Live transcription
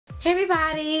Hey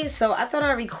everybody, so I thought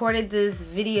I recorded this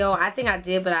video. I think I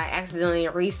did, but I accidentally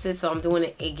erased it, so I'm doing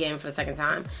it again for the second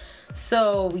time.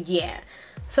 So yeah,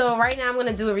 so right now I'm going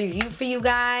to do a review for you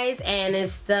guys, and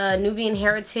it's the Nubian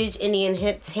Heritage Indian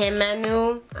Hemp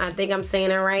Tamanu. I think I'm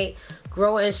saying it right.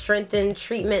 Grow and Strengthen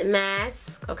Treatment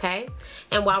Mask, okay?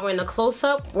 And while we're in the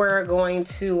close-up, we're going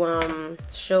to I'm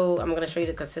going to show you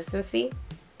the consistency.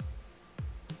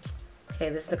 Okay,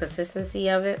 this is the consistency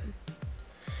of it.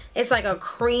 It's like a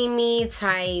creamy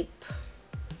type,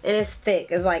 and it's thick.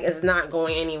 It's like it's not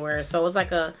going anywhere. So it's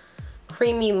like a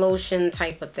creamy lotion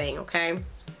type of thing, okay?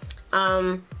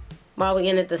 While we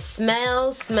in it, the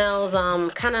smells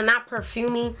kind of not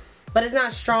perfumey, but it's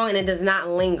not strong and it does not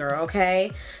linger,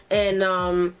 okay? And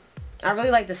I really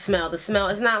like the smell. The smell,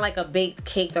 it's not like a baked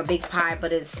cake or baked pie,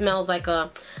 but it smells like a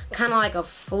kind of like a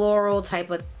floral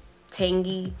type of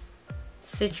tangy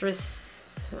citrus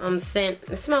scent.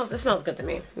 It smells good to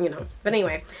me, you know. But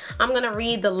anyway, I'm gonna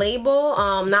read the label,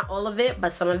 not all of it,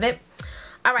 but some of it.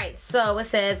 All right, so it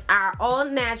says our all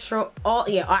natural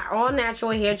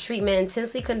hair treatment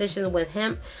intensely conditioned with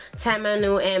hemp,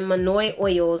 tamanu, and manoi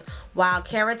oils, while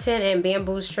keratin and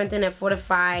bamboo strengthen and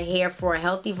fortify hair for a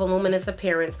healthy, voluminous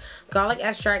appearance. Garlic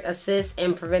extract assists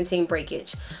in preventing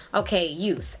breakage. Okay,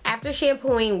 use. After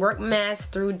shampooing, work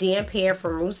mask through damp hair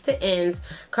from roots to ends.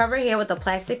 Cover hair with a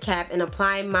plastic cap and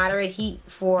apply moderate heat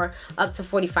for up to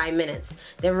 45 minutes.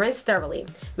 Then rinse thoroughly.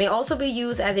 May also be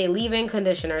used as a leave-in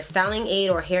conditioner, styling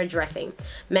aid, or hair dressing.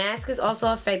 Mask is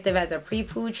also effective as a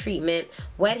pre-poo treatment.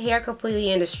 Wet hair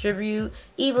completely and distribute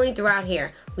evenly throughout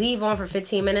hair. Leave on for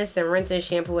 15 minutes, then rinse and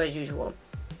shampoo as usual.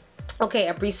 Okay,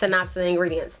 a brief synopsis of the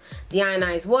ingredients.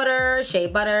 Deionized water, shea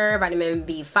butter, vitamin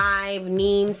B5,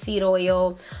 neem seed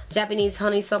oil, Japanese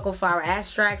honeysuckle flower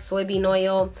extract, soybean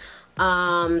oil,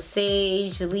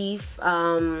 sage leaf,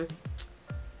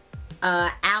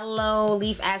 aloe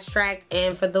leaf extract.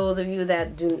 And for those of you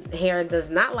that hair does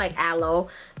not like aloe,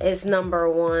 it's number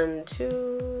 1,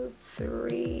 2,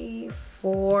 3,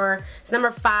 4. It's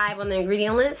number 5 on the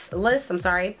ingredient list. I'm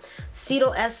sorry.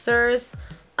 Cetyl esters,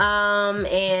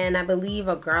 and I believe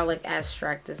a garlic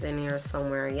extract is in here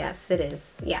somewhere. Yes, it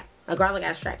is. Yeah, a garlic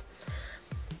extract.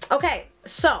 Okay,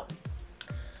 so.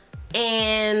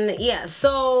 And yeah,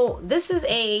 so this is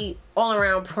a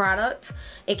all-around product.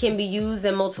 It can be used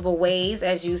in multiple ways,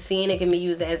 as you've seen. It can be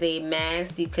used as a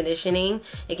mask, deep conditioning.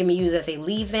 It can be used as a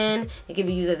leave-in. It can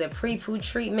be used as a pre-poo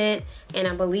treatment, and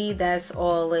I believe that's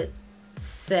all it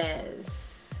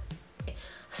says.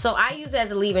 So I use it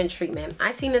as a leave-in treatment.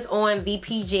 I seen this on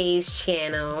VPJ's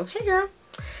channel. Hey girl.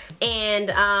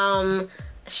 And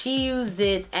she used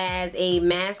it as a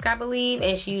mask, I believe,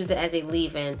 and she used it as a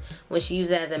leave-in. When she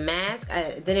used it as a mask,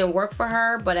 it didn't work for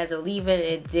her, but as a leave-in,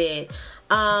 it did.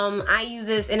 I use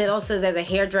this, and it also is as a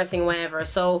hairdressing, whatever.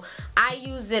 So I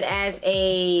use it as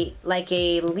a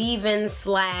leave-in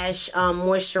slash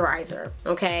moisturizer,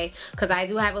 okay? Because I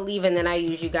do have a leave-in that I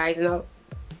use. You guys know.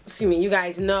 Excuse me. You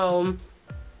guys know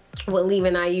what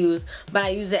leave-in I use, but I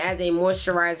use it as a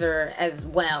moisturizer as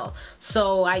well.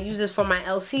 So I use this for my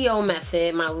LCO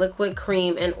method, my liquid,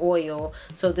 cream, and oil.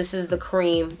 So this is the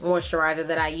cream moisturizer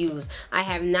that I use. I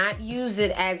have not used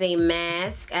it as a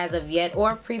mask as of yet,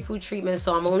 or pre-poo treatment,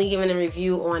 so I'm only giving a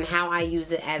review on how I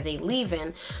use it as a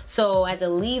leave-in. So as a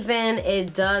leave-in,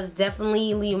 it does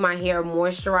definitely leave my hair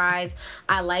moisturized.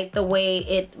 I like the way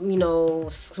it, you know,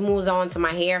 smooths onto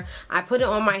my hair. I put it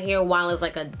on my hair while it's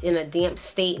like in a damp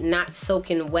state, not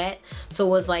soaking wet,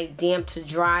 so it's like damp to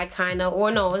dry kind of, or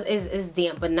no, it's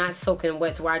damp but not soaking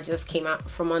wet to where I just came out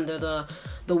from under the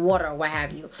water or what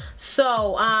have you.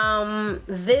 So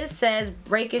this says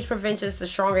breakage prevention to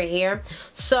stronger hair.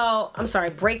 So I'm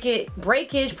sorry,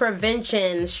 breakage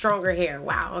prevention, stronger hair.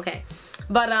 Wow, okay.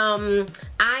 But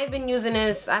I've been using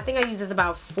this, I think I use this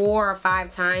about 4 or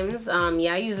 5 times.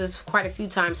 Yeah, I use this quite a few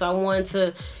times, so I wanted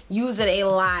to use it a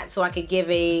lot so I could give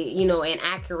a, you know, an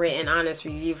accurate and honest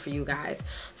review for you guys.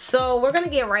 So we're gonna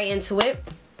get right into it.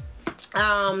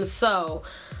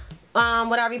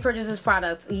 Would I repurchase this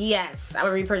product? Yes, I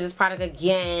would repurchase this product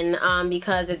again,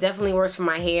 because it definitely works for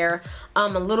my hair. A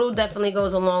little definitely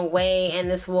goes a long way, and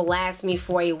this will last me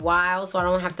for a while, so I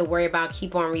don't have to worry about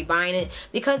keep on rebuying it,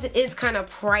 because it is kind of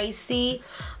pricey.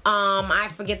 I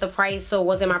forget the price, so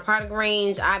was in my product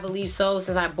range? I believe so,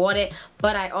 since I bought it,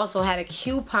 but I also had a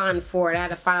coupon for it. I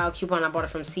had a $5 coupon. I bought it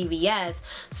from CVS,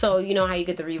 so you know how you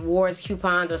get the rewards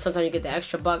coupons, or sometimes you get the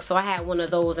extra bucks, so I had one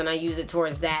of those and I used it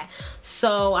towards that.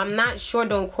 So I'm not sure,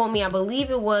 don't quote me, I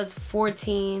believe it was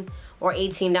 14 or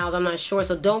 $18. I'm not sure,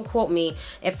 so don't quote me.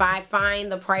 If I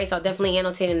find the price, I'll definitely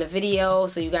annotate in the video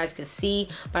so you guys can see.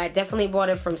 But I definitely bought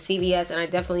it from CVS, and I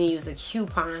definitely used a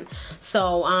coupon.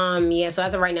 So yeah, so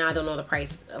as of right now, I don't know the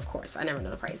price. Of course, I never know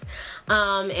the price.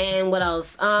 And what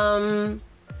else?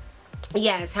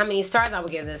 Yes, how many stars I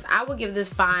would give this? I would give this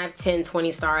 5, 10,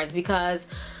 20 stars because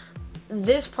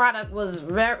this product was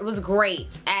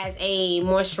great as a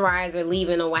moisturizer,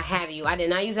 leave-in, or what have you. I did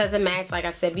not use it as a mask, like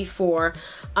I said before.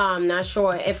 Not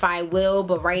sure if I will,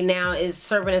 but right now it's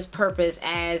serving its purpose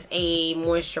as a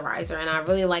moisturizer, and I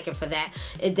really like it for that.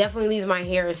 It definitely leaves my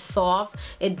hair soft.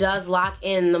 It does lock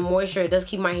in the moisture. It does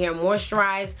keep my hair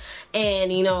moisturized,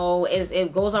 and you know,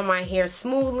 it goes on my hair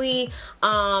smoothly.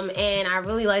 And I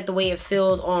really like the way it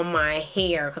feels on my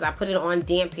hair because I put it on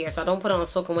damp hair, so I don't put it on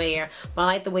soaking wet hair, but I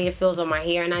like the way it feels on my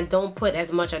hair. And I don't put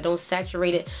as much, I don't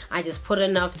saturate it, I just put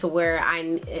enough to where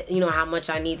you know how much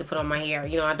I need to put on my hair.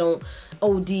 You know, I don't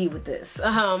OD with this.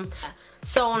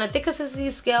 So on a thick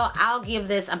consistency scale, I'll give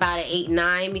this about an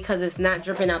 8-9 because it's not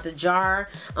dripping out the jar.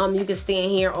 You can stay in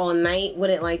here all night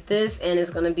with it like this, and it's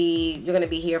gonna be, you're gonna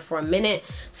be here for a minute.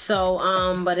 So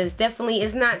but it's definitely,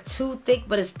 it's not too thick,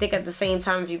 but it's thick at the same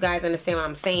time, if you guys understand what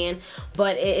I'm saying.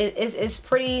 But it's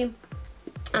pretty.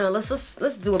 I don't know,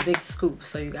 let's do a big scoop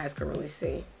so you guys can really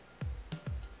see.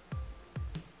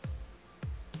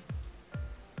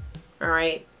 All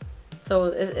right.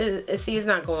 So see, it's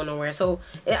not going nowhere. So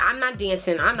I'm not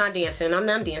dancing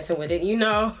with it, you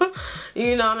know.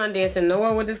 You know, I'm not dancing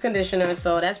nowhere with this conditioner,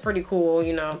 so that's pretty cool,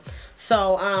 you know.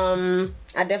 So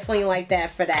I definitely like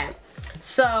that for that.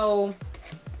 So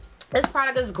this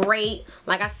product is great,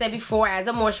 like I said before, as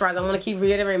a moisturizer. I want to keep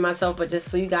reiterating myself, but just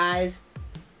so you guys,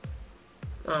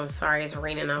 sorry, it's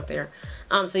raining out there.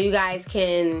 So you guys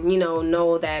can, you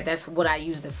know that that's what I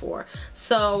used it for.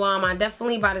 So I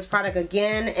definitely buy this product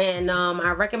again, and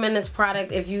I recommend this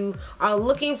product if you are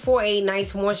looking for a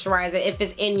nice moisturizer, if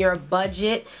it's in your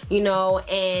budget, you know,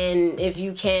 and if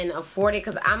you can afford it,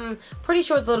 because I'm pretty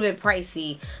sure it's a little bit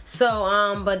pricey.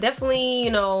 So but definitely,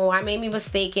 you know, I may be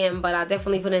mistaken, but I'll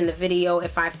definitely put it in the video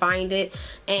if I find it.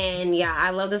 And yeah, I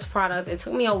love this product. It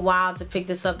took me a while to pick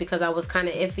this up because I was kind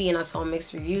of iffy and I saw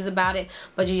mixed reviews about it,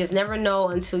 but you just never know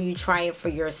until you try it for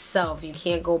yourself. You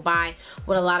can't go by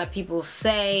what a lot of people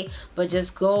say, but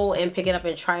just go and pick it up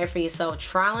and try it for yourself.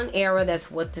 Trial and error, that's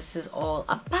what this is all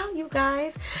about, you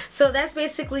guys. So that's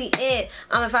basically it.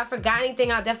 If I forgot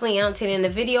anything, I'll definitely annotate it in the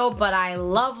video, but I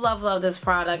love this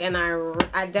product, and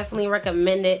I definitely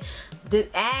recommend it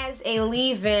as a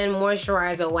leave-in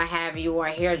moisturizer, what have you, or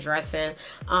hair dressing.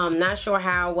 Not sure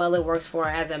how well it works for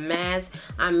as a mask.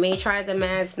 I may try as a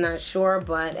mask, not sure,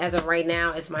 but as of right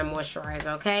now, it's my moisturizer.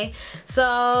 Okay,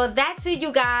 so that's it,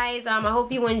 you guys. I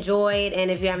hope you enjoyed, and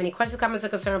if you have any questions, comments, or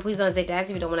concerns, please don't hesitate to ask.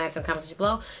 If you don't want to ask in the comments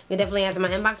below, you can definitely ask in my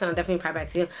inbox, and I'll definitely reply back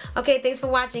to you. Okay, thanks for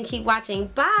watching. Keep watching.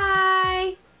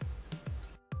 Bye.